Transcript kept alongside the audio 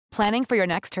Planning for your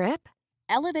next trip?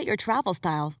 Elevate your travel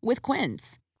style with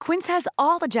Quince. Quince has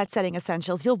all the jet-setting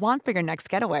essentials you'll want for your next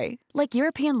getaway, like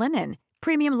European linen,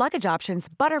 premium luggage options,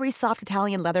 buttery soft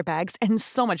Italian leather bags, and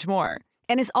so much more.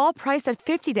 And is all priced at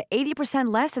 50 to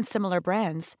 80% less than similar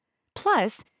brands.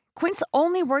 Plus, Quince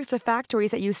only works with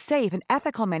factories that use safe and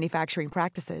ethical manufacturing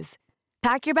practices.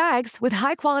 Pack your bags with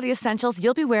high-quality essentials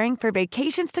you'll be wearing for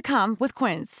vacations to come with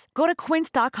Quince. Go to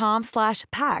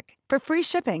quince.com/pack for free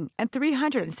shipping and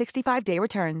 365-day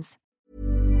returns.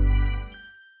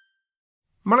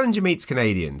 Mullinger Meets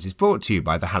Canadians is brought to you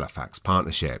by the Halifax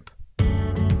Partnership.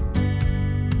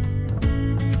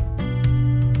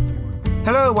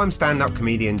 Hello, I'm stand-up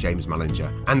comedian James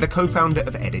Mullinger and the co-founder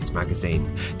of Edits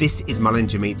magazine. This is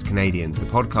Mullinger Meets Canadians, the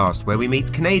podcast where we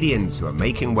meet Canadians who are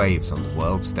making waves on the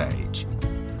world stage.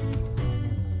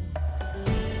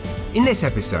 In this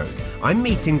episode, I'm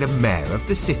meeting the mayor of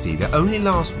the city that only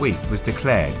last week was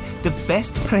declared the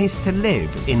best place to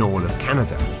live in all of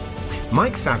Canada.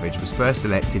 Mike Savage was first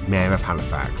elected mayor of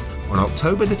Halifax on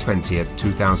October the 20th,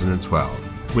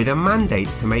 2012, with a mandate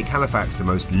to make Halifax the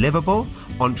most livable,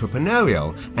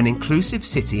 entrepreneurial and inclusive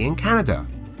city in Canada.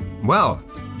 Well,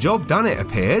 job done it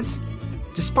appears.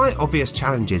 Despite obvious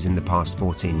challenges in the past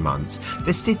 14 months,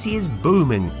 the city is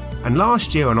booming, and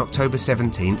last year on October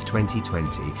 17th,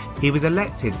 2020, he was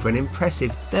elected for an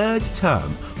impressive third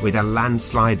term with a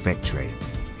landslide victory.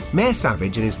 Mayor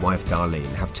Savage and his wife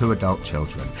Darlene have 2 adult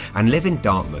children and live in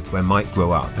Dartmouth, where Mike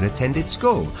grew up and attended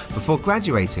school before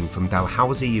graduating from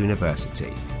Dalhousie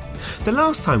University. The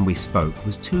last time we spoke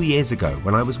was 2 years ago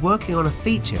when I was working on a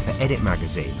feature for Edit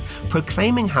magazine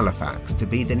proclaiming Halifax to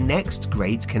be the next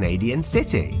great Canadian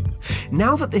city.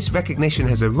 Now that this recognition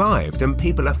has arrived and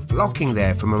people are flocking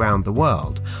there from around the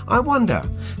world, I wonder,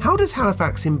 how does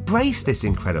Halifax embrace this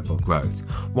incredible growth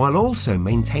while also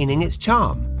maintaining its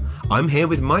charm? I'm here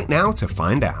with Mike now to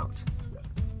find out.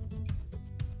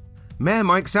 Mayor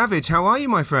Mike Savage, how are you,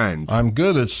 my friend? I'm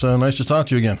good. It's nice to talk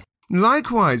to you again.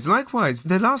 Likewise.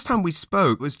 The last time we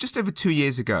spoke was just over 2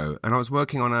 years ago, and I was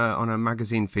working on a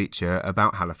magazine feature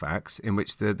about Halifax, in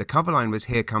which the cover line was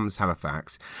 "Here Comes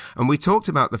Halifax," and we talked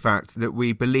about the fact that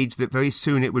we believed that very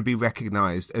soon it would be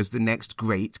recognised as the next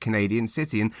great Canadian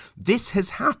city, and this has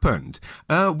happened.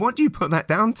 What do you put that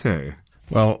down to?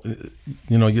 Well,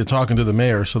 you're talking to the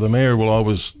mayor, so the mayor will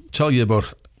always tell you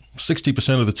about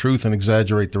 60% of the truth and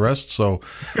exaggerate the rest. So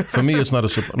for me, it's not a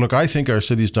surprise. Look, I think our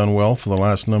city's done well for the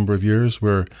last number of years.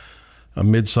 We're a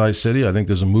mid-sized city. I think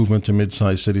there's a movement to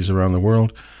mid-sized cities around the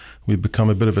world. We've become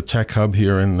a bit of a tech hub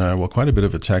here quite a bit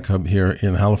of a tech hub here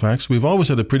in Halifax. We've always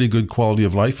had a pretty good quality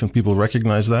of life, and people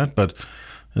recognize that. But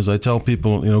as I tell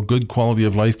people, good quality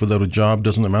of life without a job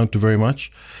doesn't amount to very much.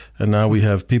 And now we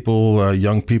have people,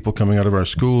 young people coming out of our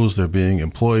schools. They're being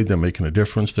employed. They're making a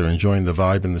difference. They're enjoying the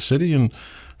vibe in the city, and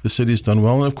the city's done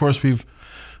well. And of course, we've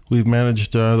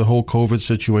managed the whole COVID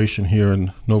situation here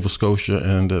in Nova Scotia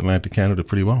and Atlantic Canada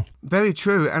pretty well. Very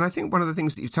true. And I think one of the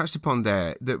things that you've touched upon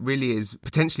there that really is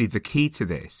potentially the key to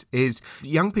this is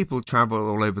young people travel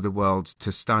all over the world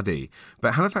to study.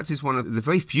 But Halifax is one of the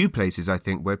very few places, I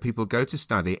think, where people go to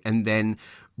study and then,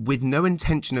 with no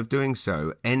intention of doing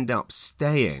so, end up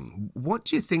staying. What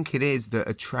do you think it is that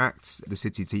attracts the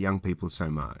city to young people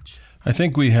so much? I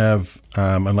think we have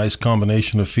a nice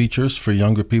combination of features for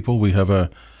younger people. We have a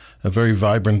very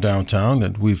vibrant downtown,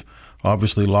 and we've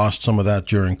obviously lost some of that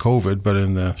during COVID, but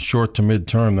in the short to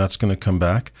mid-term, that's going to come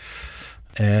back.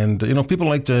 And, people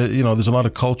like to, there's a lot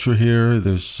of culture here.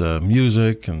 There's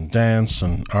music and dance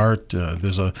and art.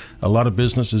 There's a lot of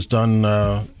businesses done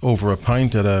over a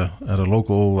pint at a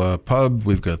local pub.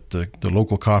 We've got the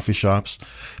local coffee shops.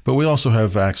 But we also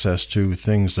have access to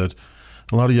things that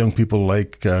a lot of young people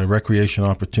like, recreation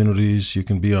opportunities. You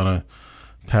can be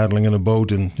paddling in a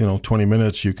boat in 20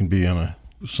 minutes. You can be on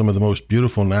some of the most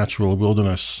beautiful natural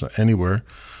wilderness anywhere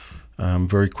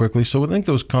very quickly. So I think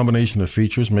those combination of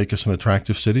features make us an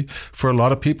attractive city for a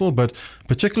lot of people, but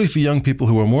particularly for young people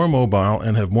who are more mobile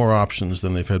and have more options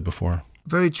than they've had before.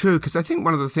 Very true, because I think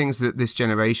one of the things that this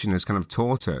generation has kind of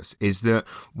taught us is that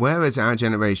whereas our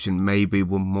generation maybe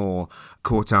were more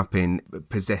caught up in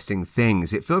possessing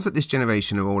things, it feels like this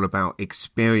generation are all about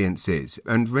experiences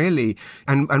and really,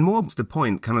 and more to the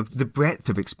point, kind of the breadth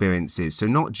of experiences. So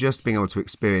not just being able to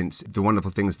experience the wonderful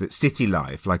things that city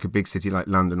life, like a big city like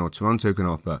London or Toronto can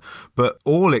offer, but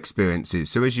all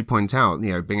experiences. So as you point out,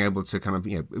 being able to kind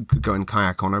of, go and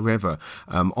kayak on a river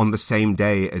on the same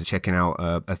day as checking out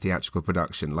a theatrical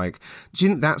production. Like, do you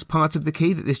think that's part of the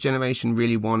key, that this generation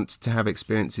really want to have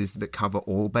experiences that cover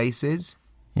all bases?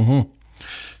 Mm-hmm.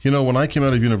 When I came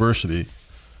out of university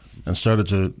and started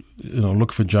to,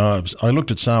 look for jobs, I looked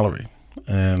at salary.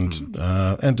 and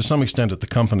to some extent at the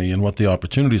company and what the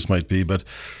opportunities might be. But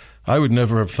I would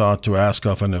never have thought to ask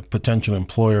of a potential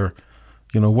employer,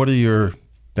 what are your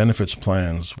benefits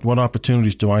plans? What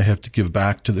opportunities do I have to give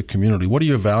back to the community? What are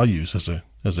your values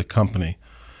as a company?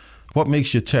 What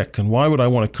makes you tick? And why would I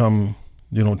want to come,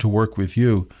 to work with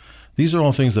you? These are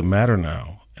all things that matter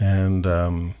now. And,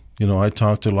 I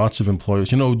talked to lots of employers.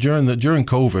 During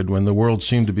COVID, when the world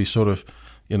seemed to be sort of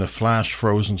in a flash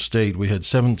frozen state, we had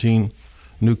 17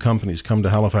 new companies come to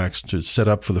Halifax to set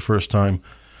up for the first time.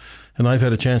 And I've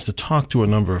had a chance to talk to a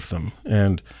number of them.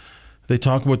 And they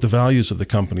talk about the values of the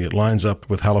company. It lines up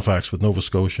with Halifax, with Nova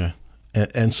Scotia.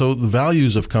 And so the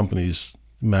values of companies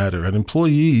matter. And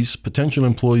employees, potential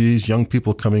employees, young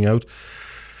people coming out,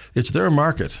 it's their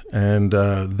market. And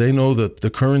they know that the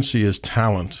currency is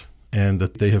talent and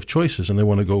that they have choices and they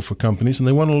want to go for companies and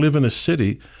they want to live in a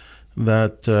city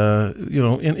that,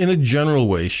 in a general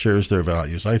way shares their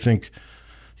values. I think,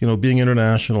 being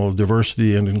international,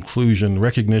 diversity and inclusion,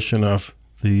 recognition of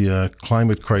the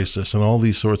climate crisis and all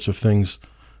these sorts of things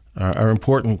are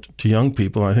important to young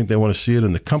people. I think they want to see it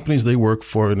in the companies they work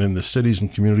for and in the cities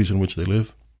and communities in which they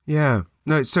live. Yeah.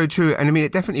 No, it's so true. And I mean,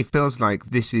 it definitely feels like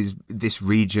this is this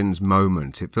region's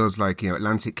moment. It feels like,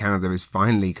 Atlantic Canada is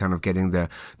finally kind of getting the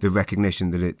recognition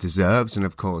that it deserves. And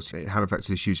of course, Halifax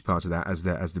is a huge part of that as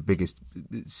the biggest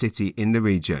city in the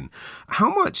region.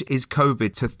 How much is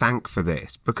COVID to thank for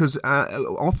this? Because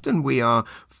often we are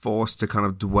forced to kind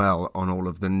of dwell on all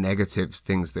of the negative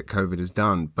things that COVID has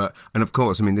done. And of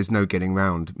course, I mean, there's no getting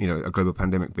around, a global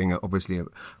pandemic being obviously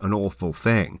an awful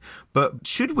thing. But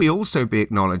should we also be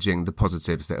acknowledging the positives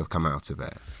that have come out of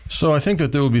it? So I think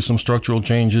that there will be some structural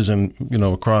changes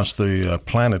across the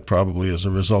planet probably as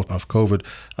a result of COVID.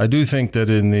 I do think that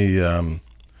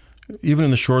even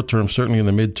in the short term, certainly in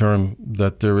the midterm,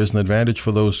 that there is an advantage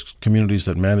for those communities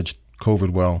that managed COVID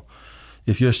well.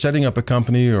 If you're setting up a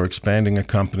company or expanding a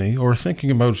company or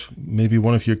thinking about maybe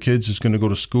one of your kids is going to go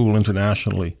to school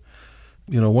internationally,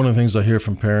 one of the things I hear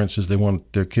from parents is they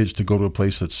want their kids to go to a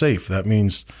place that's safe. That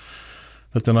means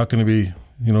that they're not going to be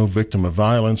victim of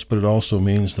violence, but it also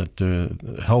means that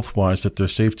health-wise that their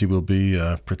safety will be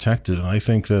protected. And I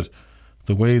think that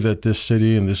the way that this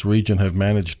city and this region have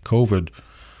managed COVID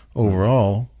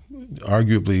overall,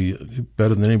 arguably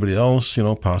better than anybody else,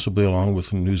 possibly along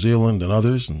with New Zealand and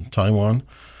others and Taiwan,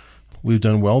 we've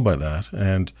done well by that.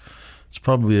 And it's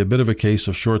probably a bit of a case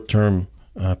of short-term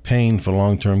pain for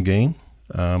long-term gain.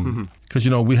 Because,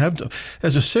 we have,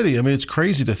 as a city, I mean, it's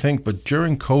crazy to think, but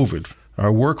during COVID,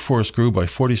 our workforce grew by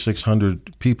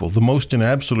 4,600 people, the most in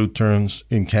absolute terms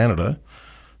in Canada.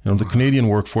 The Canadian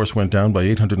workforce went down by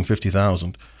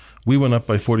 850,000. We went up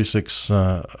by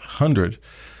 4,600,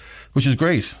 which is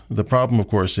great. The problem, of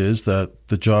course, is that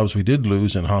the jobs we did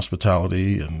lose in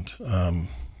hospitality and,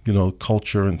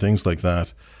 culture and things like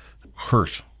that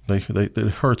hurt. It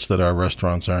hurts that our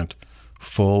restaurants aren't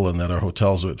full and that our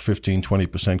hotels are at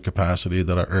 15-20% capacity,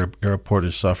 that our airport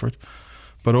has suffered.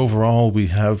 But overall, we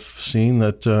have seen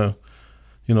that,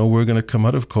 we're going to come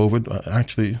out of COVID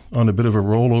actually on a bit of a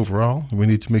roll overall. We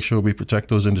need to make sure we protect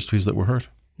those industries that were hurt.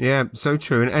 Yeah, so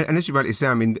true. And as you rightly say,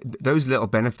 I mean, those little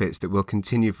benefits that will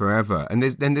continue forever. And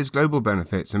there's global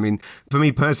benefits. I mean, for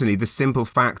me personally, the simple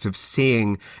fact of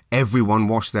seeing everyone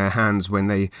wash their hands when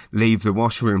they leave the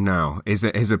washroom now is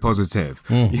a positive.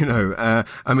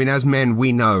 I mean, as men,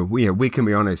 we know, we can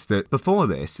be honest that before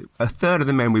this, a third of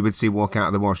the men we would see walk out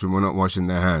of the washroom were not washing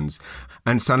their hands.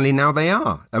 And suddenly now they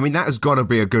are. I mean, that has got to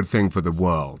be a good thing for the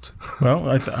world. Well,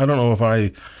 I don't know if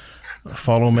I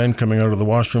follow men coming out of the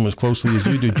washroom as closely as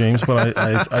you do, James. But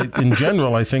I in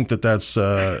general, I think that's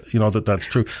that's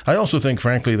true. I also think,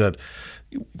 frankly, that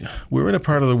we're in a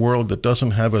part of the world that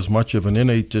doesn't have as much of an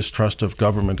innate distrust of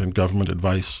government and government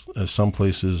advice as some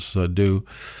places do.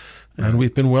 And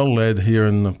we've been well led here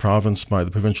in the province by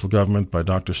the provincial government, by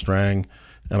Dr. Strang,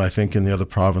 and I think in the other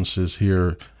provinces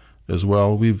here as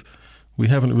well. We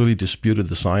haven't really disputed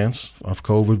the science of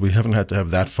COVID. We haven't had to have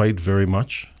that fight very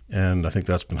much. And I think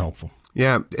that's been helpful.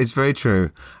 Yeah, it's very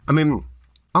true. I mean,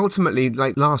 ultimately,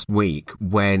 like last week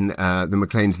when the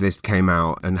Maclean's list came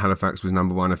out and Halifax was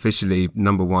officially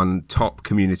number one top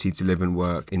community to live and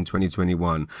work in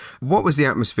 2021, what was the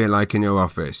atmosphere like in your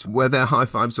office? Were there high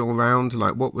fives all around?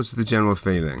 Like, what was the general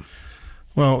feeling?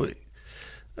 Well,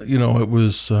 it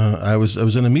was. I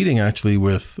was in a meeting actually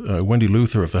with Wendy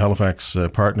Luther of the Halifax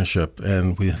Partnership,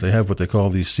 and they have what they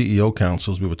call these CEO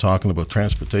councils. We were talking about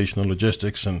transportation and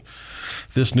logistics, and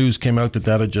this news came out that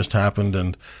had just happened.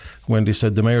 And Wendy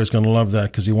said the mayor's going to love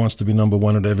that because he wants to be number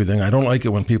one at everything. I don't like it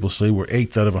when people say we're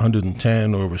 8th out of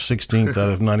 110 or we're 16th out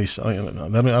of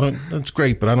 90. That's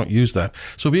great, but I don't use that.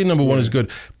 So being number one is good,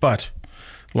 but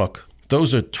look,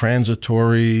 those are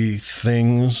transitory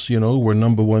things. We're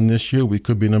number 1 this year. We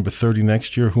could be number 30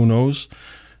 next year. Who knows?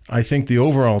 I think the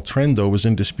overall trend, though, is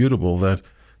indisputable that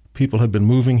people have been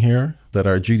moving here, that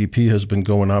our GDP has been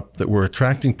going up, that we're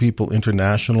attracting people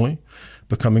internationally,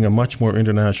 becoming a much more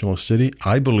international city.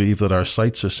 I believe that our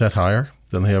sights are set higher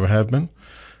than they ever have been.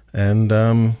 And,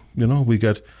 we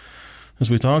got, as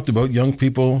we talked about, young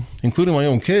people, including my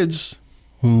own kids,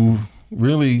 who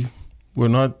really were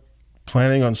not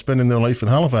planning on spending their life in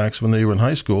Halifax when they were in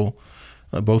high school,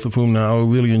 both of whom now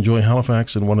really enjoy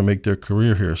Halifax and want to make their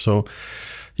career here. So,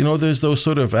 there's those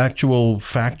sort of actual,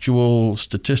 factual,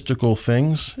 statistical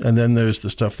things, and then there's the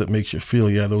stuff that makes you feel,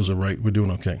 yeah, those are right, we're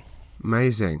doing okay.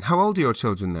 Amazing. How old are your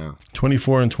children now?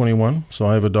 24 and 21. So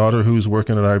I have a daughter who's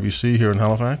working at RBC here in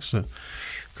Halifax,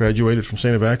 graduated from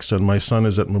St. FX, and my son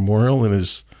is at Memorial in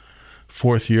his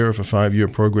 4th year of a 5-year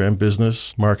program,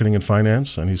 business, marketing, and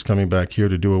finance, and he's coming back here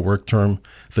to do a work term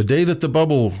the day that the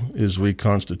bubble is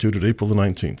reconstituted, April the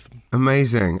 19th.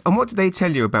 Amazing. And what do they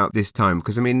tell you about this time?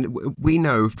 Because, we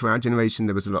know for our generation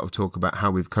there was a lot of talk about how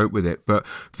we've coped with it, but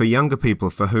for younger people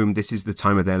for whom this is the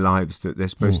time of their lives that they're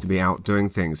supposed to be out doing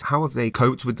things, how have they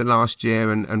coped with the last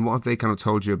year, and what have they kind of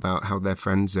told you about how their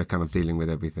friends are kind of dealing with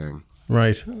everything?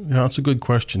 Right. Yeah, that's a good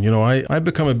question. I've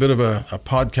become a bit of a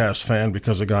podcast fan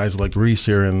because of guys like Reese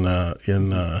here in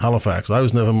Halifax. I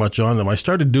was never much on them. I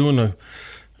started doing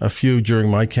a few during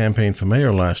my campaign for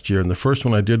mayor last year, and the first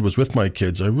one I did was with my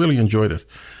kids. I really enjoyed it.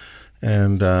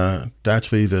 And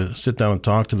actually to sit down and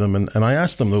talk to them, and I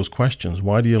asked them those questions.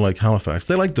 Why do you like Halifax?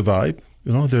 They like the vibe.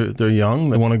 They're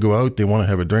young. They want to go out. They want to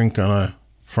have a drink on a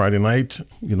Friday night,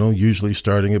 usually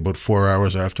starting about 4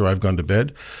 hours after I've gone to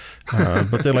bed.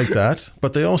 But they like that.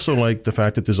 But they also like the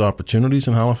fact that there's opportunities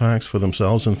in Halifax for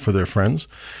themselves and for their friends.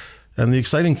 And the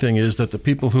exciting thing is that the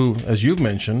people who, as you've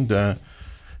mentioned,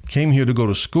 came here to go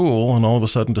to school and all of a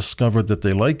sudden discovered that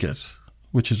they like it,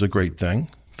 which is a great thing,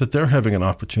 that they're having an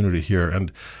opportunity here.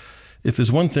 And if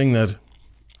there's one thing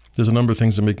there's a number of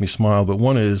things that make me smile, but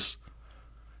one is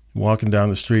walking down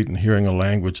the street and hearing a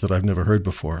language that I've never heard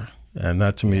before. And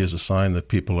that to me is a sign that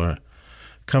people are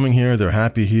coming here, they're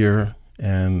happy here,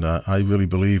 and I really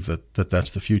believe that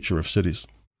that's the future of cities.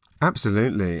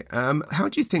 Absolutely. How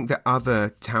do you think that other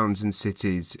towns and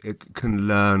cities can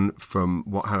learn from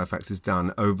what Halifax has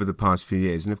done over the past few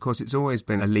years? And of course, it's always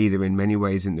been a leader in many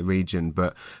ways in the region,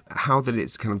 but how that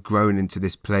it's kind of grown into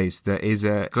this place that is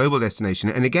a global destination.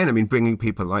 And again, bringing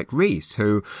people like Reese,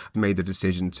 who made the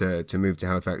decision to move to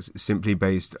Halifax simply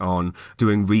based on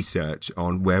doing research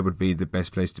on where would be the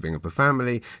best place to bring up a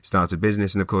family, start a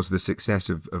business. And of course, the success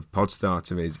of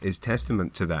Podstarter is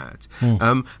testament to that.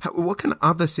 What can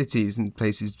other cities and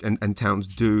places and towns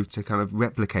do to kind of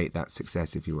replicate that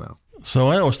success, if you will? So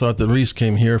I always thought that Reese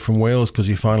came here from Wales because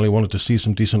he finally wanted to see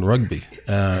some decent rugby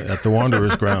at the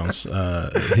Wanderers grounds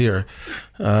here.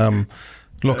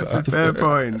 Look, that's a fair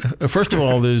point. First of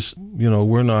all,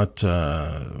 we're not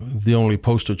the only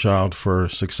poster child for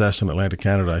success in Atlantic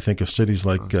Canada. I think of cities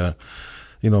like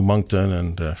Moncton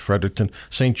and Fredericton,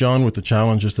 St. John with the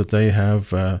challenges that they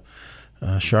have.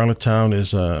 Charlottetown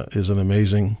is an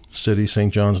amazing city.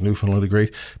 St. John's, Newfoundland,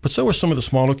 great. But so are some of the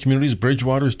smaller communities.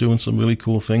 Bridgewater's doing some really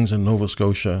cool things in Nova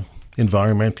Scotia,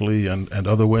 environmentally and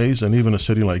other ways. And even a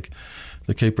city like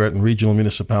the Cape Breton Regional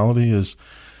Municipality is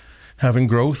having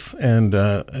growth and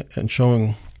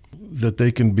showing that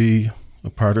they can be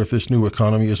a part of this new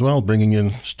economy as well, bringing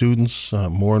in students,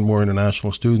 more and more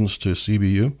international students to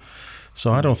CBU.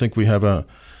 So I don't think we have a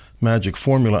magic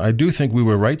formula. I do think we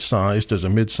were right-sized as a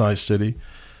mid-sized city,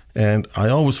 and I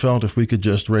always felt if we could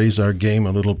just raise our game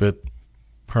a little bit,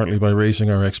 partly by raising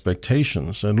our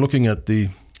expectations and looking at the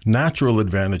natural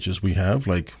advantages we have,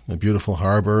 like a beautiful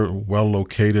harbor,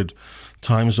 well-located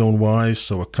time zone-wise,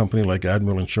 so a company like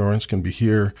Admiral Insurance can be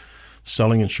here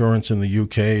selling insurance in the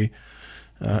UK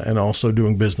and also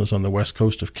doing business on the west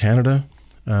coast of Canada.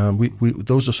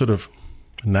 Those are sort of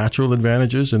natural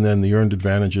advantages, and then the earned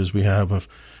advantages we have of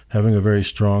having a very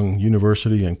strong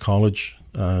university and college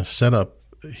setup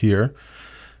here.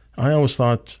 I always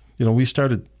thought, we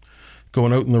started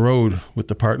going out on the road with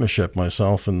the partnership,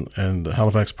 myself and the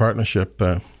Halifax Partnership,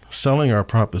 selling our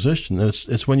proposition.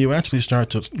 It's when you actually start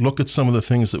to look at some of the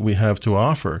things that we have to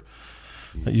offer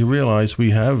that you realize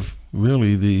we have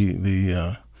really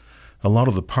a lot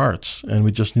of the parts, and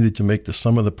we just needed to make the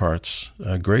sum of the parts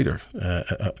greater,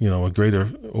 a greater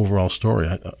overall story.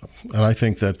 And I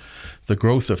think that the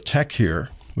growth of tech here,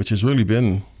 which has really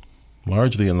been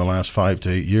largely in the last 5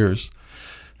 to 8 years,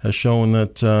 has shown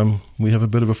that we have a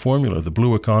bit of a formula, the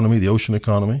blue economy, the ocean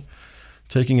economy,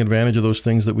 taking advantage of those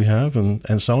things that we have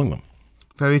and selling them.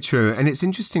 Very true. And it's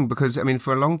interesting because, I mean,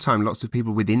 for a long time, lots of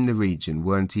people within the region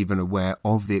weren't even aware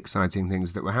of the exciting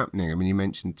things that were happening. I mean, you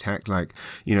mentioned tech, like,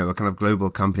 you know, a kind of global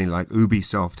company like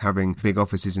Ubisoft having big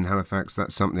offices in Halifax.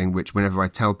 That's something which whenever I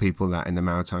tell people that in the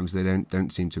Maritimes, they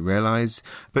don't seem to realize.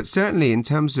 But certainly in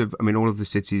terms of, I mean, all of the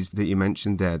cities that you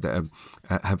mentioned there that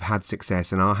have had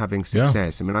success and are having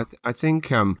success. Yeah. I mean, I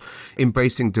think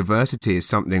embracing diversity is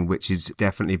something which has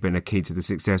definitely been a key to the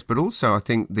success, but also I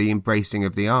think the embracing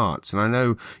of the arts. And I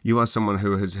know you are someone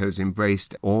who has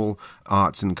embraced all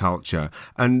arts and culture.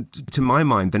 And to my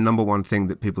mind, the number one thing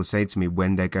that people say to me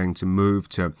when they're going to move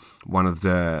to one of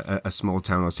a small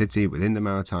town or city within the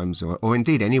Maritimes or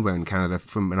indeed anywhere in Canada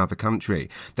from another country,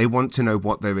 they want to know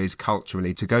what there is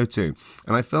culturally to go to.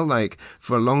 And I feel like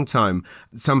for a long time,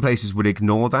 some places would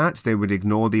ignore that. They would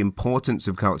ignore the importance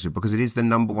of culture because it is the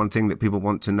number one thing that people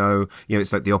want to know. You know,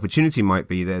 it's like the opportunity might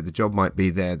be there, the job might be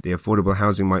there, the affordable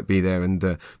housing might be there, and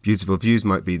the beautiful views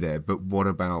might be there, but what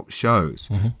about shows?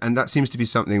 Mm-hmm. And that seems to be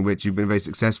something which you've been very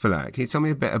successful at. Can you tell me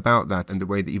a bit about that and the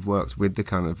way that you've worked with the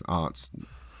kind of arts?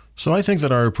 So I think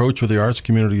that our approach with the arts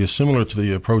community is similar to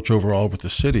the approach overall with the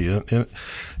city.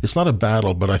 It's not a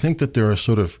battle, but I think that there are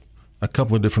sort of a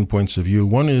couple of different points of view.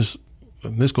 One is,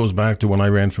 and this goes back to when I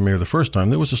ran for mayor the first time,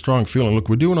 there was a strong feeling, look,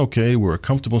 we're doing okay, we're a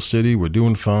comfortable city, we're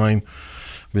doing fine,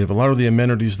 we have a lot of the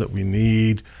amenities that we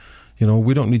need. You know,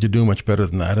 we don't need to do much better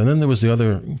than that. And then there was the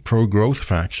other pro-growth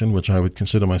faction, which I would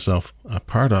consider myself a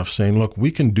part of, saying, look,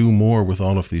 we can do more with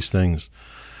all of these things.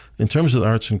 In terms of the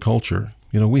arts and culture,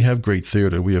 you know, we have great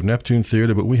theater. We have Neptune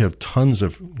Theater, but we have tons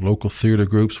of local theater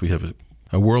groups. We have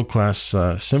a world-class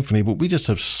symphony, but we just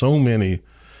have so many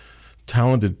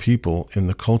talented people in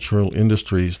the cultural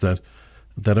industries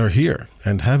that are here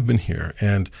and have been here.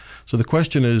 And so the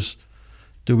question is,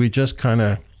 do we just kind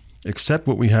of accept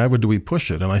what we have or do we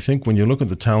push it? And I think when you look at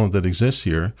the talent that exists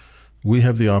here, we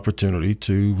have the opportunity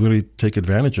to really take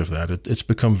advantage of that. It's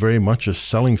become very much a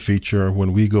selling feature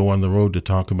when we go on the road to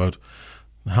talk about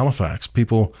Halifax.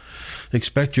 People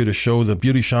expect you to show the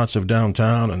beauty shots of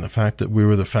downtown and the fact that we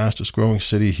were the fastest growing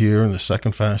city here and the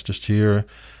second fastest here.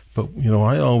 But, you know,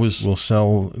 I always will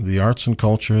sell the arts and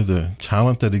culture, the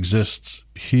talent that exists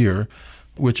here,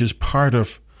 which is part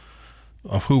of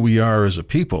who we are as a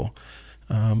people.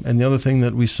 And the other thing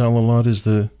that we sell a lot is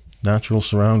the natural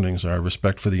surroundings, our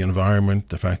respect for the environment,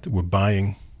 the fact that we're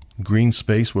buying green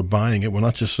space, we're buying it. We're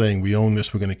not just saying we own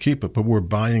this, we're going to keep it, but we're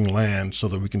buying land so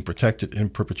that we can protect it in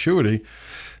perpetuity.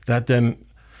 That then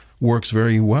works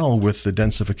very well with the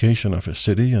densification of a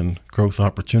city and growth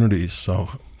opportunities. So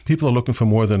people are looking for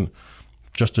more than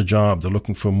just a job. They're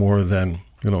looking for more than,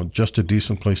 you know, just a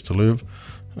decent place to live.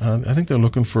 I think they're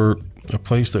looking for a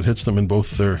place that hits them in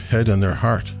both their head and their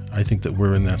heart. I think that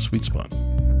we're in that sweet spot.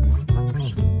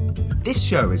 This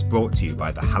show is brought to you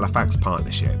by the Halifax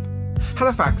Partnership.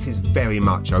 Halifax is very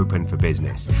much open for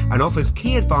business and offers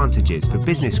key advantages for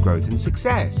business growth and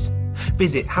success.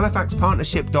 Visit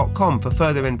halifaxpartnership.com for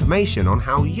further information on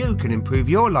how you can improve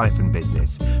your life and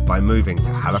business by moving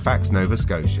to Halifax, Nova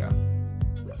Scotia.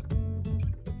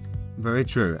 Very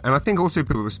true. And I think also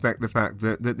people respect the fact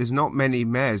that there's not many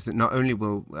mayors that not only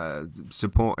will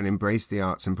support and embrace the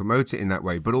arts and promote it in that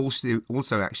way, but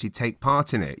also actually take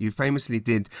part in it. You famously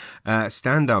did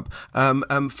stand-up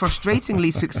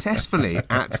frustratingly successfully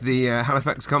at the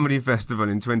Halifax Comedy Festival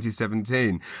in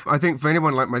 2017. I think for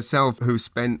anyone like myself who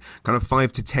spent kind of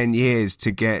 5 to 10 years to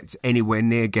get anywhere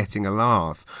near getting a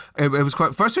laugh, it was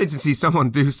quite frustrating to see someone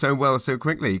do so well so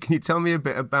quickly. Can you tell me a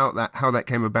bit about that, how that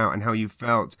came about and how you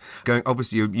felt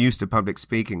obviously you're used to public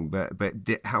speaking, but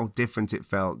how different it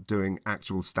felt doing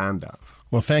actual stand-up?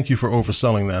 Well, thank you for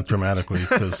overselling that dramatically,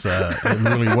 because it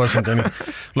really wasn't any.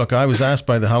 Look, I was asked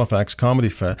by the Halifax Comedy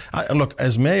Fest. Look,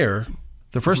 as mayor,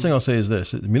 the first thing I'll say is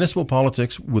this: municipal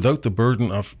politics, without the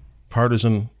burden of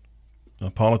partisan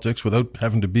politics, without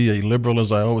having to be a liberal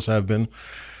as I always have been,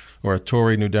 or a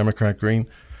Tory, New Democrat, Green,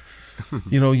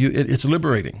 you know, it's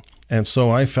liberating. And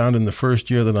so I found in the first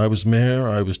year that I was mayor,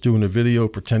 I was doing a video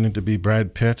pretending to be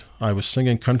Brad Pitt. I was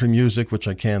singing country music, which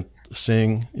I can't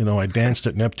sing. You know, I danced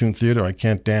at Neptune Theater. I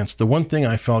can't dance. The one thing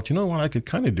I felt, you know what I could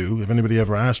kind of do, if anybody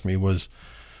ever asked me, was,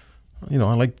 you know,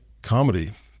 I like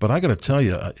comedy. But I got to tell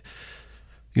you,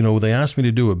 you know, they asked me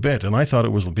to do a bit, and I thought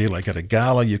it was be like at a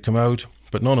gala, you come out.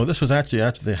 But no, this was actually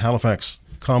at the Halifax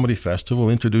Comedy Festival,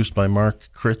 introduced by Mark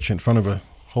Critch in front of a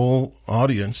whole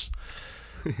audience.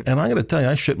 And I got to tell you,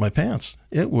 I shit my pants.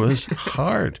 It was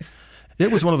hard.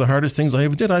 It was one of the hardest things I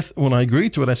ever did. When I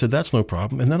agreed to it, I said, that's no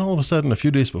problem. And then all of a sudden, a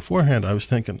few days beforehand, I was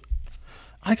thinking,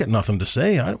 I got nothing to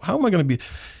say. How am I going to be?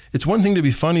 It's one thing to be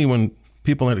funny when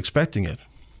people aren't expecting it.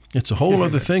 It's a whole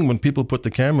other thing when people put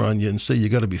the camera on you and say you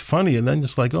got to be funny, and then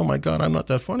it's like, oh my God, I'm not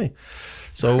that funny.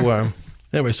 So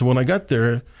anyway, so when I got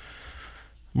there,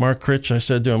 Mark Critch, I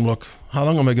said to him, look, how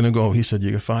long am I going to go? He said,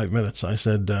 you got 5 minutes. I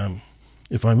said,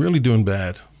 if I'm really doing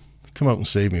bad, come out and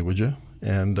save me, would you?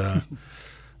 And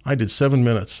I did 7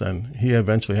 minutes, and he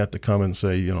eventually had to come and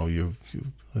say,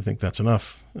 I think that's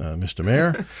enough, Mr.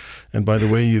 Mayor. And by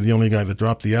the way, you're the only guy that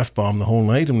dropped the F-bomb the whole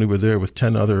night, and we were there with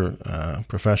 10 other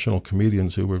professional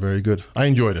comedians who were very good. I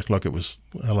enjoyed it. Look, it was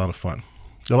a lot of fun.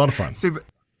 A lot of fun. So,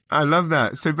 I love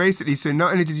that. So basically,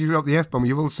 not only did you drop the F-bomb,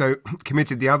 you've also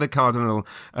committed the other cardinal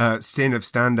sin of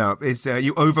stand-up, is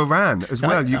you overran as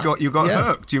well. You got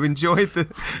hooked. You enjoyed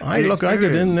the I got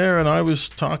in there and I was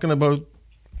talking about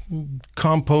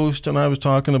compost, and I was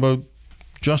talking about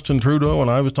Justin Trudeau, and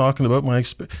I was talking about my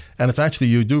experience. And it's actually,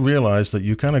 you do realize that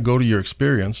you kind of go to your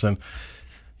experience. And,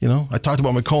 I talked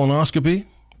about my colonoscopy.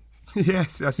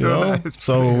 Yes, I saw that.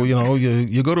 So,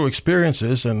 you go to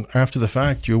experiences, and after the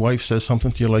fact, your wife says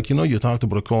something to you like, you talked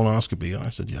about a colonoscopy. And I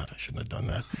said, yeah, I shouldn't have done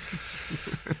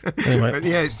that. Anyway. But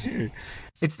yeah, it's true.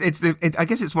 I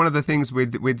guess it's one of the things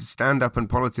with stand-up and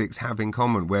politics have in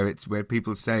common, where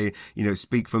people say,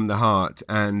 speak from the heart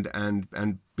and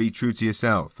be true to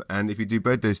yourself. And if you do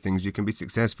both those things, you can be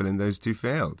successful in those two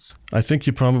fields. I think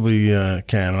you probably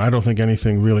can. And I don't think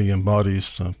anything really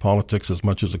embodies politics as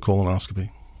much as a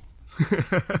colonoscopy.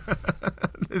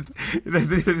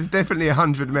 there's definitely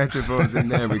 100 metaphors in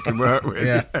there we can work with.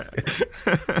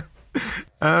 Yeah.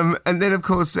 And then, of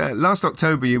course, last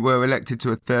October you were elected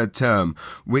to a third term,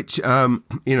 which,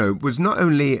 was not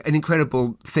only an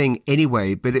incredible thing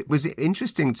anyway, but it was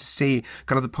interesting to see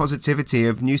kind of the positivity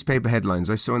of newspaper headlines.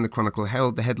 I saw in the Chronicle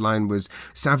Herald, the headline was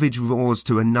 "Savage roars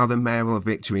to another mayoral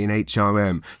victory in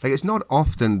HRM." Like, it's not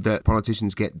often that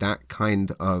politicians get that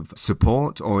kind of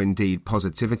support or indeed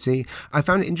positivity. I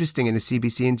found it interesting in a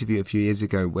CBC interview a few years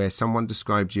ago where someone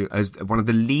described you as one of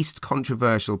the least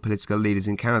controversial political leaders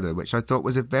in Canada, which I thought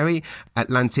was a very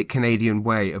Atlantic Canadian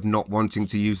way of not wanting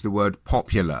to use the word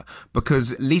popular,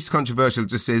 because least controversial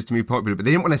just says to me popular, but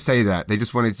they didn't want to say that. They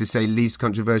just wanted to say least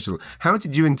controversial. How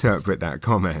did you interpret that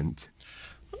comment?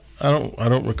 I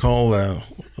don't recall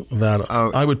that.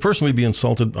 Oh. I would personally be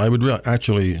insulted. I would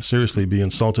actually seriously be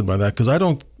insulted by that, because I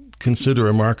don't consider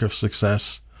a mark of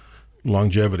success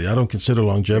longevity. I don't consider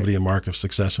longevity a mark of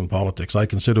success in politics. I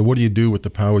consider, what do you do with the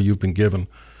power you've been given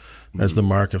as the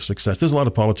mark of success. There's a lot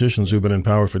of politicians who've been in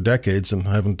power for decades and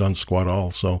haven't done squat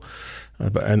all. So,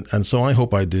 and so I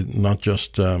hope I did not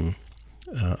just.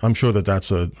 I'm sure that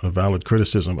that's a valid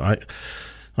criticism.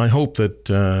 I hope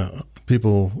that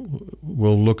people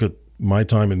will look at my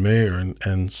time in mayor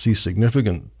and see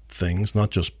significant things, not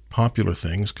just popular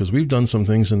things, because we've done some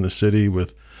things in the city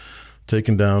with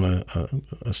taking down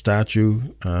a statue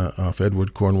of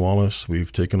Edward Cornwallis.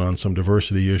 We've taken on some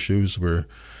diversity issues.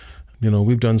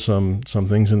 We've done some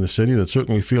things in the city that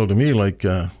certainly feel to me like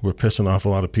we're pissing off a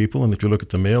lot of people. And if you look at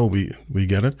the mail, we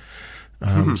get it.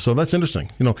 So that's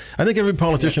interesting. I think every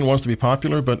politician wants to be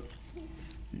popular, but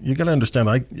you got to understand,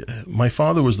 my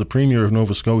father was the Premier of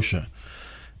Nova Scotia,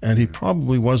 and he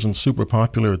probably wasn't super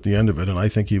popular at the end of it. And I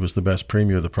think he was the best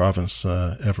Premier the province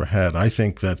ever had. I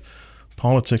think that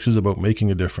politics is about making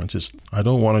a difference. I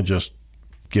don't want to just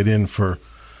get in for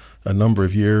a number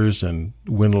of years and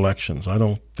win elections. I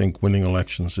don't think winning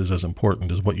elections is as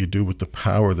important as what you do with the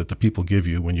power that the people give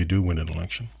you when you do win an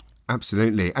election.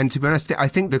 Absolutely. And to be honest, I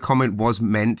think the comment was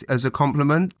meant as a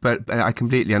compliment, but I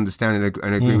completely understand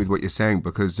and agree with what you're saying,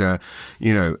 because, as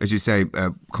you say,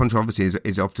 controversy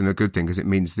is often a good thing, because it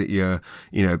means that you're,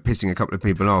 pissing a couple of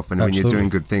people off. And Absolutely. When you're doing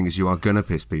good things, you are going to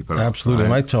piss people off. Absolutely.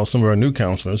 Right? And I tell some of our new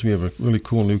councillors, we have a really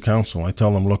cool new council. I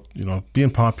tell them, look,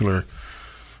 being popular,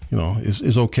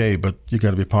 is okay, but you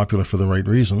got to be popular for the right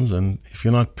reasons. And if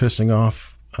you're not pissing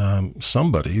off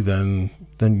somebody, then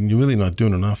you're really not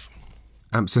doing enough.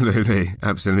 Absolutely.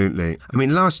 I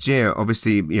mean, last year,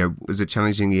 obviously, was a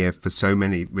challenging year for so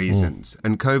many reasons.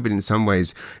 And COVID, in some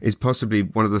ways, is possibly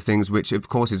one of the things which, of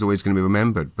course, is always going to be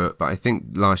remembered. But I think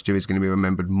last year is going to be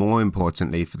remembered more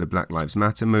importantly for the Black Lives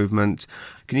Matter movement.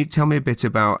 Can you tell me a bit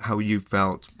about how you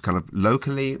felt kind of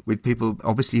locally, with people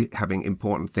obviously having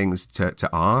important things to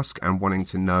ask and wanting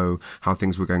to know how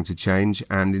things were going to change,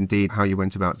 and indeed how you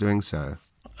went about doing so?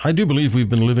 I do believe we've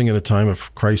been living in a time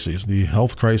of crises. The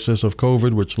health crisis of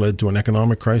COVID, which led to an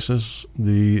economic crisis,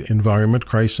 the environment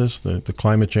crisis, the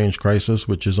climate change crisis,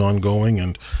 which is ongoing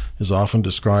and is often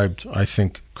described, I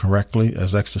think, correctly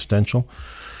as existential.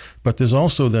 But there's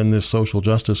also then this social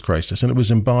justice crisis, and it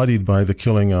was embodied by the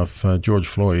killing of George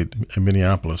Floyd in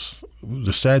Minneapolis.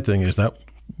 The sad thing is that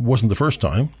wasn't the first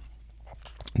time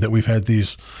that we've had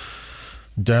these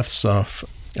deaths of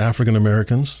African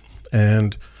Americans,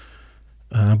 and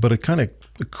but it kind of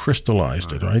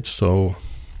crystallized it, right? So,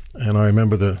 and I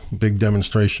remember the big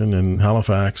demonstration in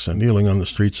Halifax and kneeling on the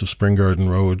streets of Spring Garden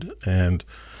Road, and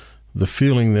the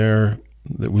feeling there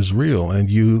that was real.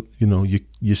 And you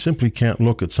simply can't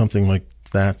look at something like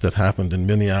that happened in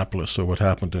Minneapolis, or what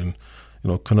happened in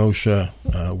Kenosha,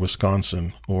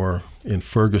 Wisconsin, or in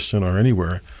Ferguson, or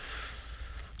anywhere.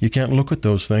 You can't look at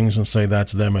those things and say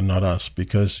that's them and not us,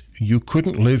 because you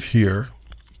couldn't live here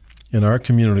in our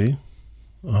community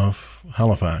of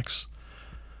Halifax,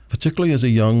 particularly as a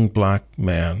young black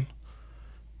man.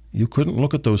 You couldn't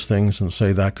look at those things and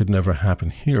say that could never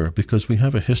happen here, because we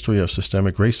have a history of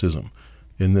systemic racism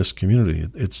in this community.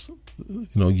 It's,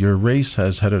 your race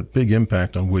has had a big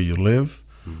impact on where you live,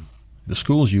 the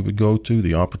schools you would go to,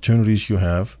 the opportunities you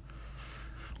have,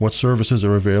 what services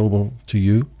are available to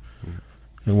you,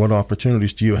 and what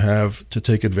opportunities do you have to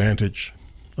take advantage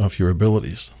of your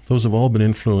abilities. Those have all been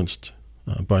influenced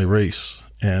by race,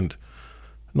 and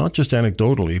not just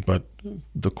anecdotally, but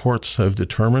the courts have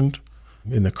determined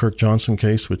in the Kirk Johnson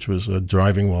case, which was a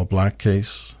driving while black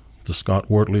case, the Scott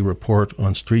Wortley report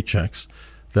on street checks,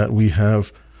 that we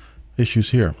have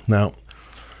issues here. Now,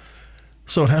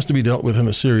 so it has to be dealt with in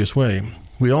a serious way.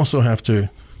 We also have to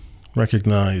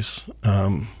recognize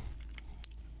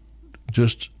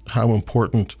just how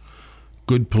important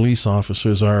good police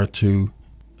officers are to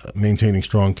maintaining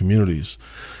strong communities.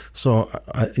 So,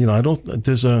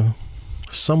 there's a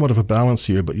somewhat of a balance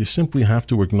here, but you simply have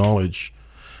to acknowledge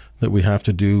that we have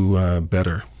to do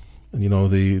better. And,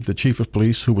 the chief of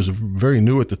police, who was very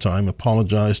new at the time,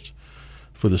 apologized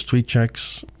for the street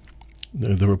checks,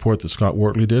 the report that Scott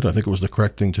Wortley did. I think it was the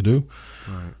correct thing to do.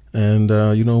 Right. And,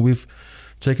 we've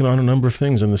taken on a number of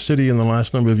things. In the city in the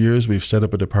last number of years, we've set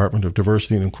up a Department of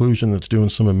Diversity and Inclusion that's doing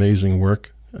some amazing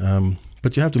work.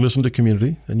 But you have to listen to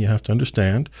community, and you have to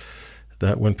understand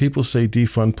that when people say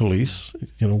defund police,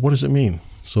 what does it mean?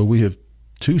 So we have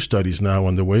 2 studies now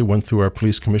underway, one through our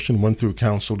police commission, one through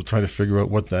council, to try to figure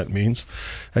out what that means.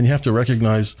 And you have to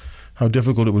recognize how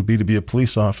difficult it would be to be a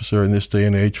police officer in this day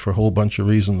and age for a whole bunch of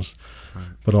reasons, right.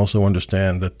 But also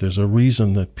understand that there's a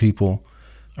reason that people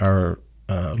are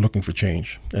looking for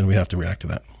change, and we have to react to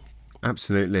that.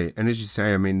 Absolutely. And as you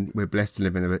say, I mean, we're blessed to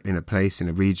live in a place, in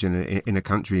a region, in a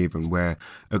country even, where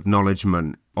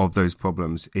acknowledgement of those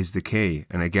problems is the key.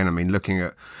 And again, I mean, looking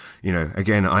at,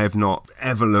 I have not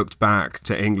ever looked back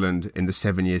to England in the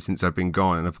 7 years since I've been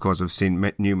gone. And of course, I've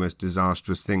seen numerous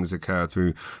disastrous things occur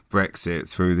through Brexit,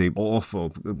 through the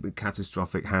awful,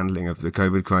 catastrophic handling of the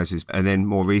COVID crisis. And then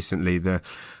more recently, the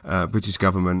British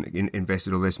government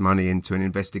invested all this money into an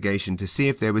investigation to see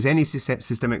if there was any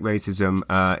systemic racism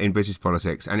in British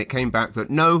politics. And it came back that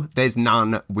no, there's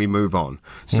none, we move on.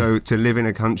 So to live in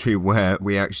a country where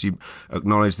we actually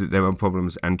acknowledge that there are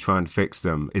problems and try and fix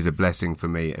them is a blessing for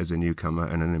me as a newcomer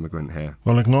and an immigrant here.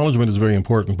 Well, acknowledgement is very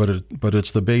important, but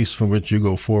it's the base from which you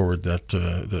go forward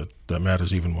that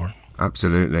matters even more.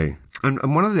 Absolutely. And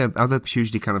one of the other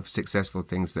hugely kind of successful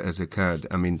things that has occurred,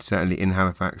 I mean, certainly in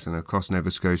Halifax and across Nova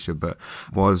Scotia, but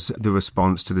was the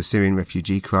response to the Syrian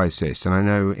refugee crisis. And I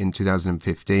know in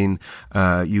 2015,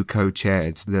 you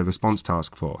co-chaired the response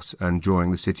task force and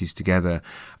drawing the cities together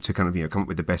to kind of, come up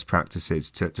with the best practices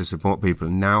to support people.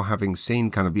 And now having seen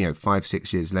kind of,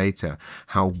 5-6 years later,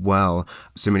 how well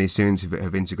so many Syrians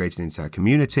have integrated into our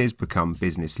communities, become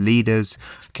business leaders.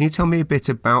 Can you tell me a bit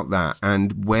about that?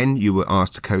 And when you were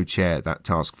asked to co-chair that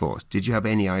task force, did you have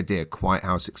any idea quite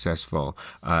how successful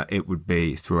it would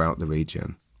be throughout the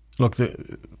region? Look,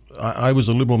 I was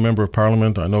a Liberal member of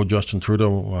Parliament. I know Justin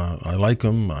Trudeau. I like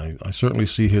him. I certainly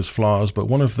see his flaws. But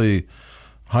one of the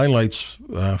highlights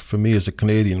for me as a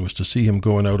Canadian was to see him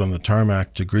going out on the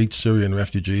tarmac to greet Syrian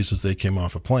refugees as they came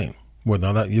off a plane. Well,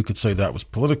 now that you could say that was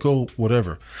political,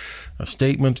 whatever. A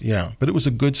statement, yeah. But it was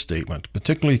a good statement,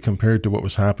 particularly compared to what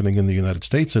was happening in the United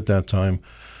States at that time,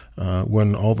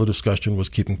 when all the discussion was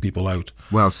keeping people out.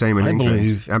 Well, same in England.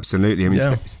 Believe, absolutely. I mean,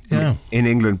 yeah. In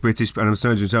England, British, and I'm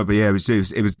sorry to interrupt, but yeah, it was.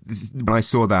 When I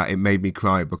saw that, it made me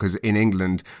cry, because in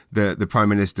England, the Prime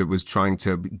Minister was trying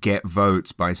to get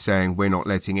votes by saying we're not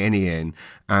letting any in,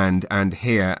 and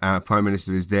here our Prime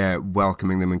Minister is there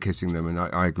welcoming them and kissing them, and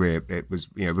I agree. It was,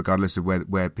 regardless of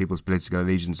where people's political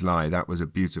allegiance lie, that was a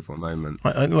beautiful moment.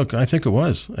 I think it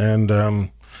was, and.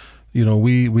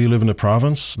 We live in a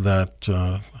province that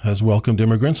has welcomed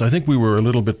immigrants. I think we were a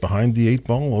little bit behind the 8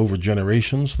 ball over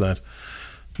generations. That,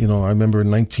 I remember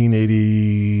in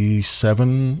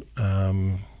 1987,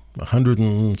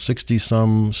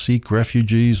 160-some Sikh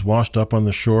refugees washed up on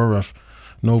the shore of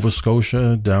Nova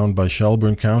Scotia down by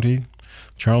Shelburne County,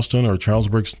 Charleston or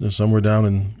Charlesburg, somewhere down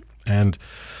and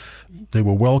they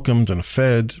were welcomed and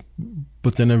fed,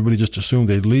 but then everybody just assumed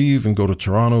they'd leave and go to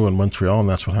Toronto and Montreal, and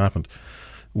that's what happened.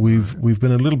 We've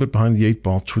been a little bit behind the eight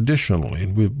ball traditionally,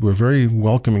 and we're very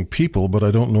welcoming people, but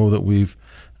I don't know that we've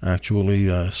actually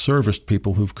serviced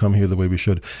people who've come here the way we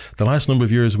should. The last number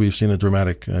of years, we've seen a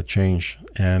dramatic change,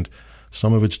 and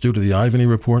some of it's due to the Ivany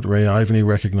report, Ray Ivany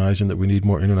recognizing that we need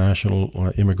more international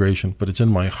immigration, but it's in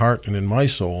my heart and in my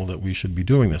soul that we should be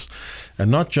doing this. And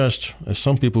not just, as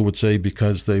some people would say,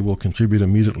 because they will contribute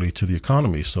immediately to the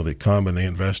economy, so they come and they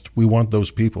invest. We want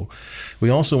those people. We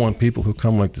also want people who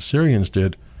come like the Syrians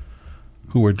did,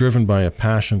 who are driven by a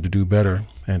passion to do better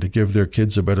and to give their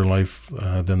kids a better life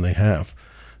than they have.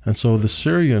 And so the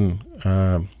Syrian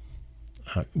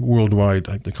worldwide,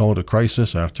 they call it a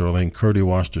crisis after Elaine Kurdi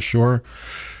washed ashore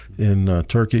in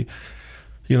Turkey.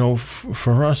 You know,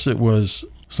 for us it was,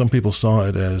 some people saw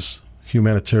it as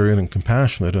humanitarian and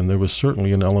compassionate, and there was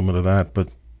certainly an element of that,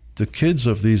 but the kids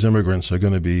of these immigrants are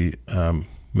going to be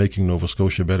making Nova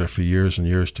Scotia better for years and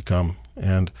years to come.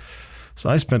 And so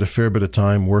I spent a fair bit of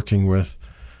time working with,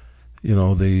 you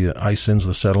know, the ISINs,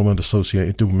 the Settlement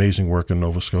Association, do amazing work in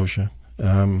Nova Scotia,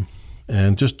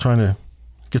 and just trying to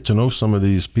get to know some of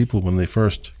these people when they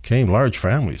first came, large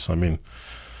families. I mean,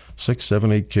 6,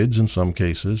 7, 8 kids in some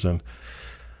cases, and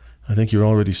I think you're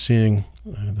already seeing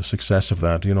the success of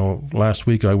that. You know, last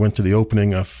week I went to the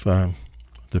opening of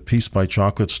the Peace by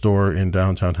Chocolate store in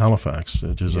downtown Halifax,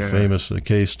 which is a famous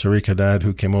case. Tariq Haddad,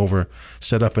 who came over,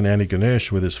 set up in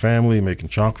Antigonish with his family, making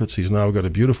chocolates. He's now got a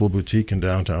beautiful boutique in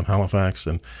downtown Halifax,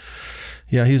 and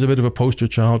yeah, he's a bit of a poster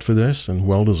child for this, and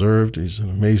well-deserved. He's an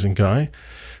amazing guy.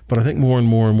 But I think more and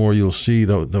more and more you'll see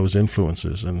those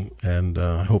influences, and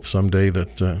I hope someday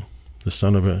that the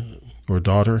son of or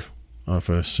daughter of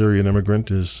a Syrian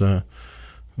immigrant is the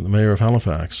mayor of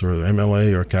Halifax, or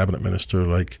MLA, or cabinet minister,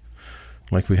 like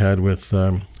we had with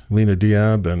Lena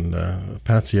Diab and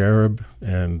Patsy Arab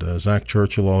and Zach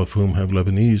Churchill, all of whom have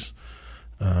Lebanese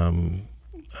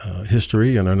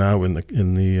history and are now in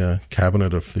the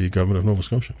cabinet of the government of Nova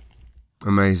Scotia.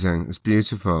 Amazing. It's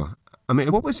beautiful. I mean,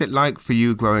 what was it like for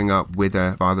you growing up with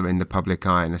a father in the public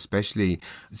eye, and especially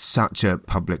such a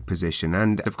public position?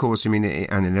 And of course, I mean,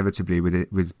 and inevitably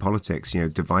with politics, you know,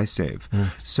 divisive.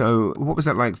 So what was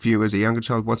that like for you as a younger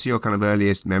child? What's your kind of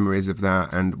earliest memories of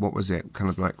that? And what was it kind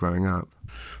of like growing up?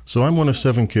 So I'm one of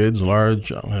 7 kids,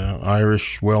 large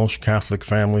Irish, Welsh, Catholic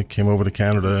family, came over to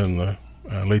Canada in the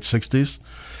late 60s.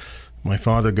 My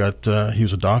father he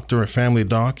was a doctor, a family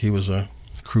doc. He was a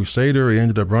crusader. He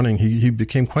ended up running. He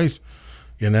became quite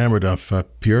enamored of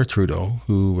Pierre Trudeau,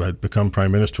 who had become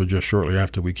Prime Minister just shortly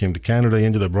after we came to Canada. He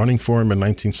ended up running for him in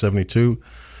 1972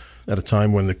 at a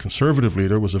time when the Conservative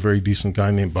leader was a very decent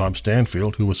guy named Bob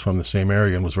Stanfield, who was from the same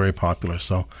area and was very popular.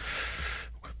 So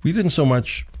we didn't so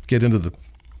much get into the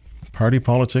party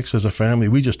politics as a family.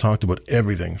 We just talked about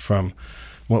everything from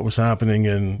what was happening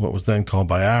in what was then called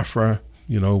Biafra.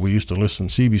 You know, we used to listen.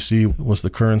 CBC was the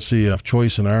currency of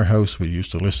choice in our house. We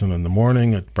used to listen in the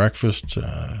morning at breakfast.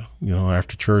 You know,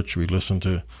 after church, we'd listen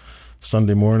to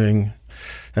Sunday morning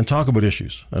and talk about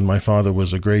issues. And my father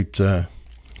was a great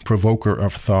provoker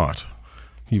of thought.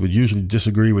 He would usually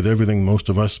disagree with everything most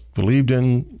of us believed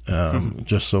in,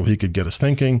 just so he could get us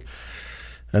thinking.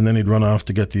 And then he'd run off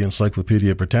to get the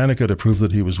Encyclopedia Britannica to prove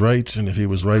that he was right. And if he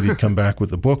was right, he'd come back with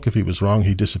the book. If he was wrong,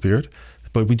 he disappeared.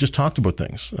 But we just talked about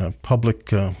things,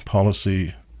 public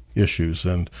policy issues,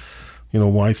 and, you know,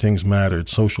 why things mattered,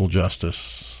 social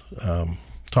justice.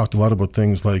 Talked a lot about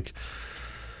things like,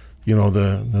 you know,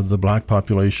 the black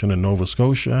population in Nova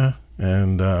Scotia,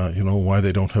 and, you know, why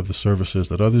they don't have the services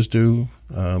that others do.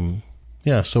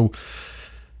 So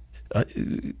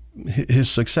his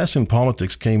success in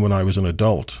politics came when I was an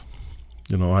adult.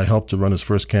 You know, I helped to run his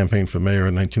first campaign for mayor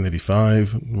in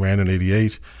 1985, ran in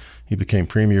 88. He became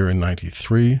premier in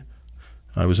 93.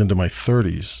 I was into my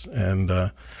 30s.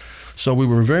 And so we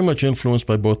were very much influenced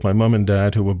by both my mom and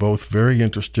dad, who were both very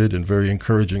interested and very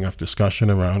encouraging of discussion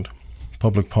around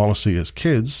public policy as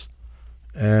kids.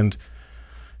 And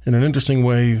in an interesting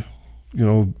way, you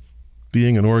know,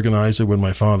 being an organizer when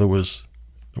my father was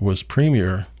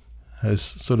premier has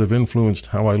sort of influenced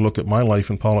how I look at my life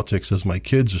in politics as my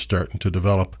kids are starting to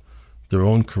develop their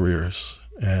own careers,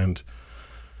 and,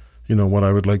 you know, what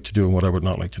I would like to do and what I would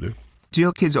not like to do. Do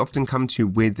your kids often come to you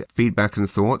with feedback and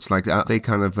thoughts? Like, are they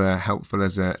kind of helpful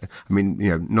as I mean,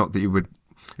 you know, not that you would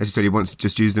necessarily want to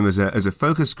just use them as a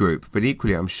focus group, but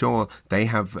equally, I'm sure they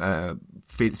have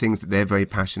things that they're very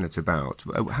passionate about.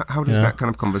 How does that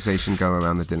kind of conversation go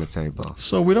around the dinner table?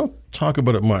 So we don't talk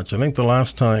about it much. I think the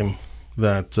last time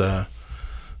that,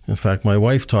 in fact, my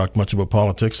wife talked much about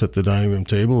politics at the dining room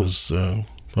table was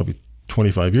probably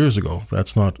 25 years ago.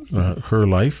 That's not her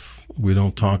life. We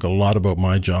don't talk a lot about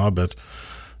my job at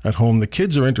home. The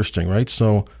kids are interesting, right?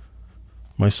 So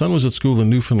my son was at school in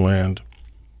Newfoundland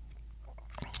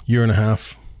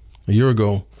a year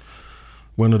ago,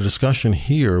 when a discussion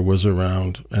here was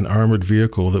around an armored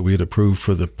vehicle that we had approved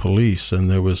for the police, and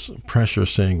there was pressure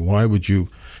saying, why would you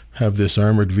have this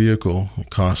armored vehicle? It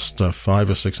cost $500,000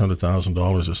 or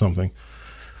 $600,000 or something.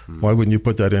 Why wouldn't you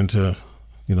put that into,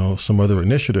 some other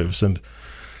initiatives? And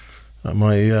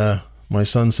my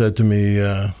son said to me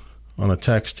on a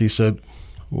text, he said,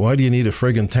 why do you need a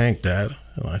friggin' tank, Dad?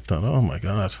 And I thought, oh my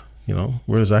God,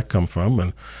 where does that come from?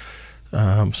 And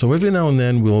so every now and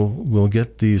then we'll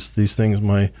get these things.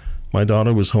 My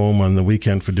daughter was home on the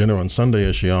weekend for dinner on Sunday,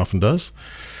 as she often does,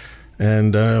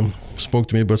 and spoke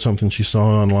to me about something she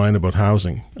saw online about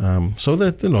housing. So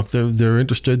that they're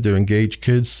interested, they're engaged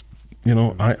kids.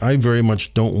 I very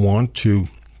much don't want to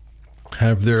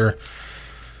have their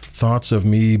thoughts of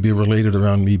me be related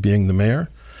around me being the mayor.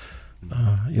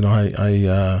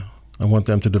 I want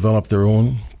them to develop their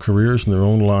own careers and their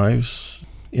own lives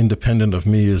independent of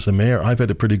me as the mayor. I've had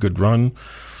a pretty good run.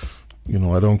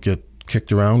 I don't get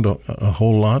kicked around a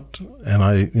whole lot, and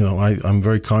I'm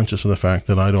very conscious of the fact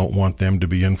that I don't want them to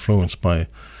be influenced by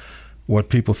what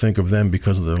people think of them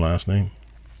because of their last name.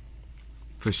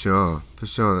 For sure.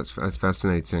 That's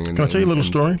fascinating. Can I tell you a little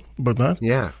story about that?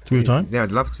 Yeah. Do we have time? Yeah,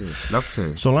 I'd love to.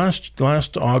 So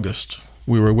last August,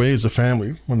 we were away as a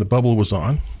family when the bubble was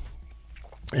on,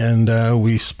 and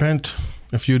we spent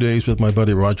a few days with my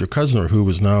buddy Roger Cuzner, who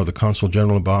was now the Consul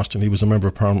General in Boston. He was a member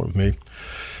of Parliament with me.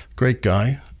 Great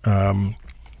guy.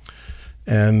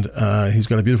 And he's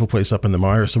got a beautiful place up in the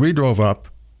Mire. So we drove up.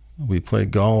 We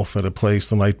played golf at a place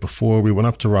the night before. We went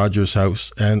up to Roger's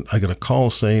house, and I got a call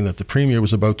saying that the Premier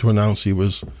was about to announce he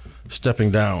was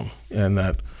stepping down, and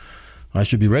that I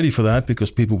should be ready for that because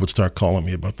people would start calling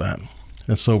me about that.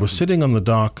 And so we're sitting on the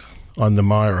dock on the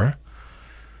Mire,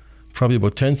 probably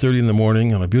about 10:30 in the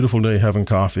morning on a beautiful day having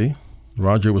coffee.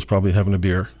 Roger was probably having a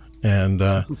beer. And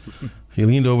he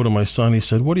leaned over to my son. He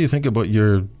said, what do you think about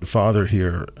your father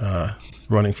here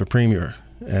running for Premier?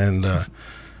 And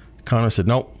Connor said,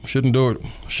 no, shouldn't do it.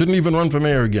 Shouldn't even run for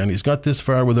mayor again. He's got this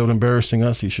far without embarrassing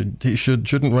us. He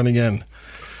shouldn't run again.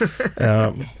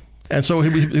 And so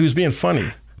he was being funny.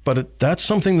 But that's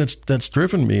something that's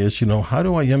driven me is, how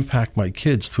do I impact my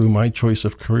kids through my choice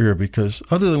of career? Because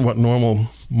other than what normal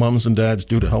moms and dads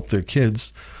do to help their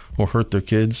kids or hurt their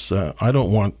kids, I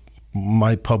don't want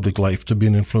my public life to be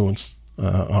an influence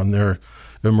on their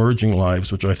emerging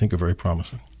lives, which I think are very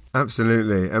promising.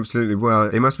 Absolutely.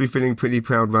 Well, they must be feeling pretty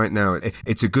proud right now.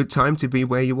 It's a good time to be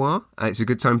where you are. It's a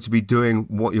good time to be doing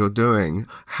what you're doing.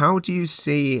 How do you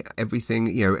see everything,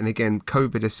 and again,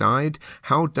 COVID aside,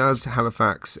 how does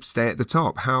Halifax stay at the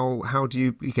top? How do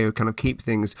you, kind of keep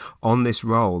things on this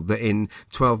roll that in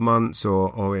 12 months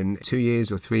or in 2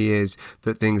 years or 3 years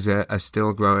that things are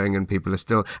still growing and people are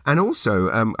still, and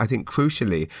also, I think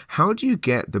crucially, how do you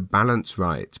get the balance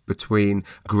right between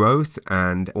growth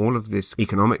and all of this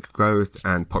economic growth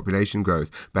and population growth,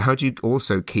 but how do you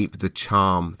also keep the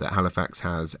charm that Halifax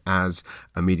has as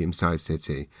a medium-sized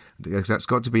city? Because that's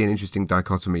got to be an interesting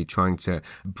dichotomy, trying to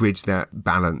bridge that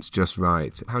balance just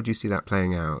right. How do you see that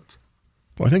playing out?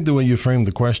 Well, I think the way you framed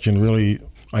the question really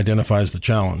identifies the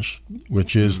challenge,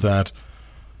 which is that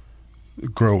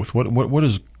growth. What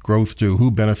does growth do? Who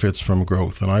benefits from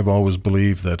growth? And I've always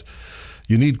believed that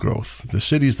you need growth. The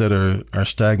cities that are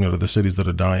stagnant are the cities that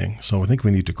are dying. So I think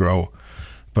we need to grow.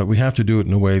 But we have to do it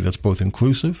in a way that's both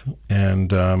inclusive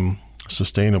and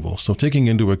sustainable. So taking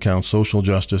into account social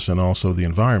justice and also the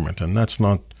environment. And that's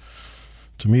not,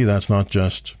 to me, that's not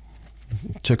just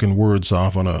ticking words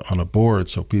off on a board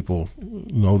so people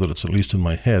know that it's at least in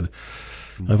my head.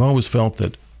 I've always felt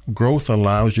that growth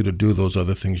allows you to do those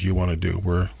other things you want to do.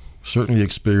 We're certainly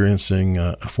experiencing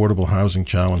affordable housing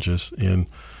challenges in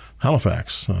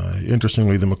Halifax.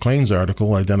 Interestingly, the Maclean's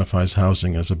article identifies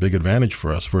housing as a big advantage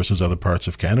for us versus other parts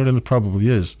of Canada, and it probably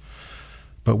is.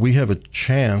 But we have a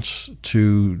chance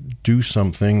to do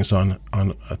some things on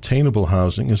attainable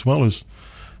housing as well as,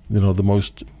 the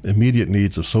most immediate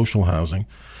needs of social housing.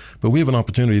 But we have an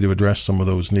opportunity to address some of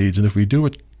those needs, and if we do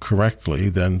it correctly,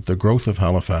 then the growth of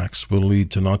Halifax will lead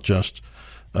to not just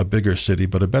a bigger city,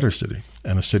 but a better city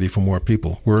and a city for more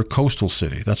people. We're a coastal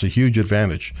city. That's a huge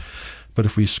advantage. But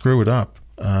if we screw it up,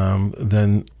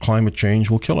 then climate change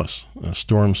will kill us.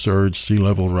 Storm surge, sea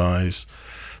level rise,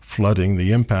 flooding,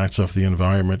 the impacts of the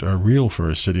environment are real for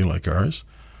a city like ours.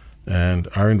 And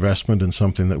our investment in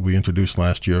something that we introduced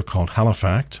last year called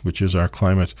Halifact, which is our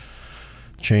climate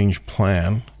change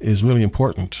plan is really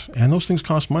important. And those things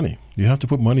cost money. You have to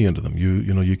put money into them.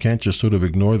 You can't just sort of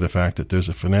ignore the fact that there's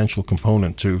a financial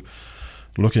component to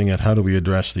looking at how do we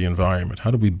address the environment?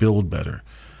 How do we build better?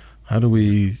 How do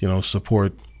we,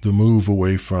 support the move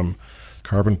away from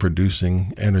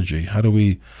carbon-producing energy? How do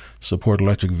we support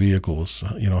electric vehicles?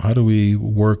 How do we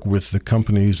work with the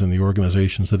companies and the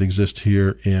organizations that exist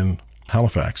here in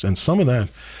Halifax? And some of that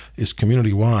is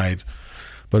community-wide,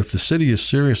 but if the city is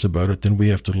serious about it, then we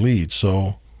have to lead.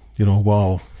 So,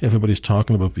 while everybody's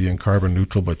talking about being carbon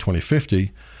neutral by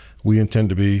 2050, we intend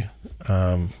to be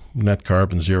net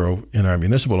carbon zero in our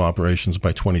municipal operations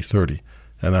by 2030.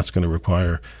 And that's going to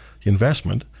require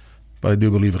investment, but I do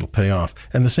believe it'll pay off.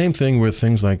 And the same thing with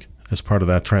things like, as part of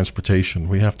that, transportation.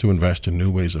 We have to invest in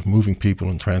new ways of moving people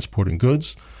and transporting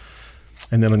goods.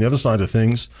 And then on the other side of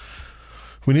things,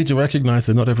 we need to recognize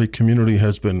that not every community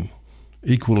has been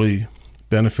equally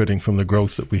benefiting from the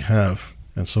growth that we have.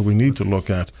 And so we need to look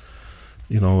at,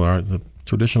 the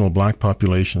traditional black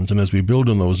populations, and as we build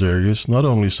in those areas, not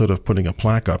only sort of putting a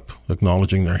plaque up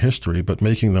acknowledging their history, but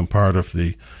making them part of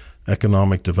the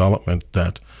economic development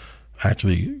that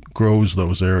actually grows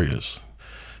those areas.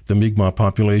 The Mi'kmaq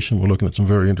population, we're looking at some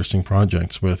very interesting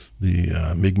projects with the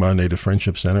Mi'kmaq Native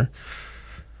Friendship Center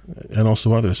and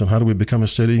also others. And how do we become a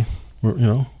city where,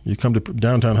 you come to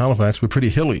downtown Halifax, we're pretty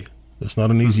hilly. It's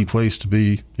not an easy place to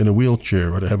be in a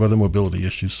wheelchair or to have other mobility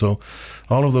issues. So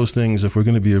all of those things, if we're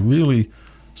going to be a really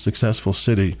successful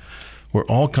city where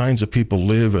all kinds of people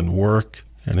live and work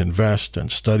and invest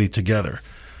and study together,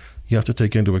 you have to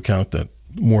take into account that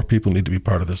more people need to be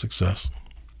part of the success.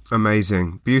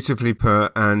 Amazing. Beautifully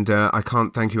put. And I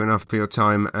can't thank you enough for your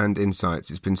time and insights.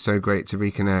 It's been so great to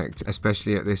reconnect,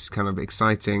 especially at this kind of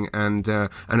exciting and a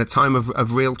time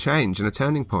of real change and a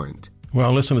turning point.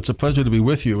 Well, listen, it's a pleasure to be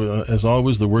with you. As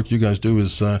always, the work you guys do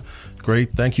is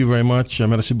great. Thank you very much.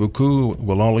 Merci beaucoup,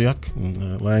 Walaliak, in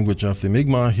the language of the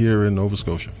Mi'kmaq here in Nova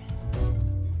Scotia.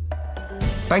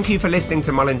 Thank you for listening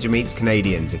to Mullinger Meets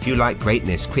Canadians. If you like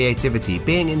greatness, creativity,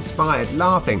 being inspired,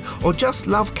 laughing, or just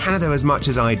love Canada as much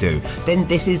as I do, then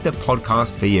this is the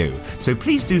podcast for you. So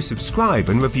please do subscribe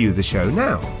and review the show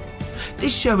now.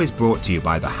 This show is brought to you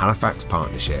by the Halifax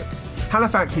Partnership.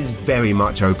 Halifax is very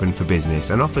much open for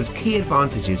business and offers key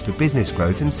advantages for business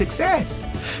growth and success.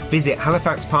 Visit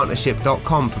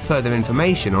halifaxpartnership.com for further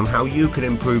information on how you can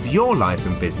improve your life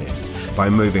and business by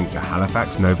moving to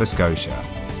Halifax, Nova Scotia.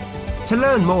 To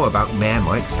learn more about Mayor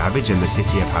Mike Savage and the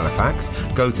City of Halifax,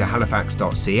 go to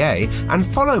halifax.ca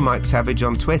and follow Mike Savage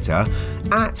on Twitter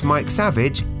at Mike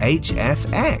Savage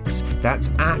HFX. That's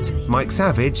at Mike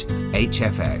Savage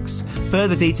HFX.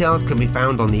 Further details can be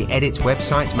found on the Edit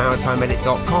website,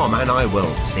 maritimeedit.com, and I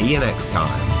will see you next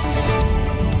time.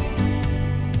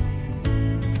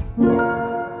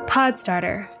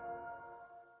 Podstarter.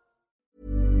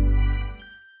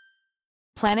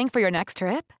 Planning for your next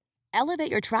trip?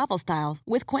 Elevate your travel style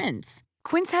with Quince.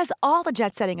 Quince has all the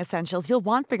jet-setting essentials you'll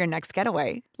want for your next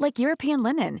getaway, like European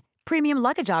linen, premium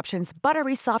luggage options,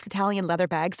 buttery soft Italian leather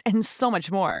bags, and so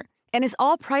much more. And is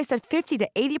all priced at 50 to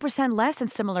 80% less than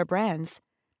similar brands.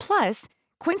 Plus,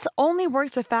 Quince only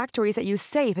works with factories that use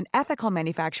safe and ethical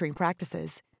manufacturing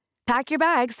practices. Pack your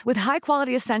bags with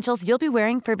high-quality essentials you'll be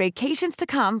wearing for vacations to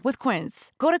come with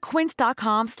Quince. Go to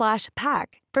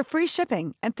quince.com/pack for free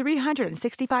shipping and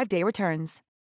 365-day returns.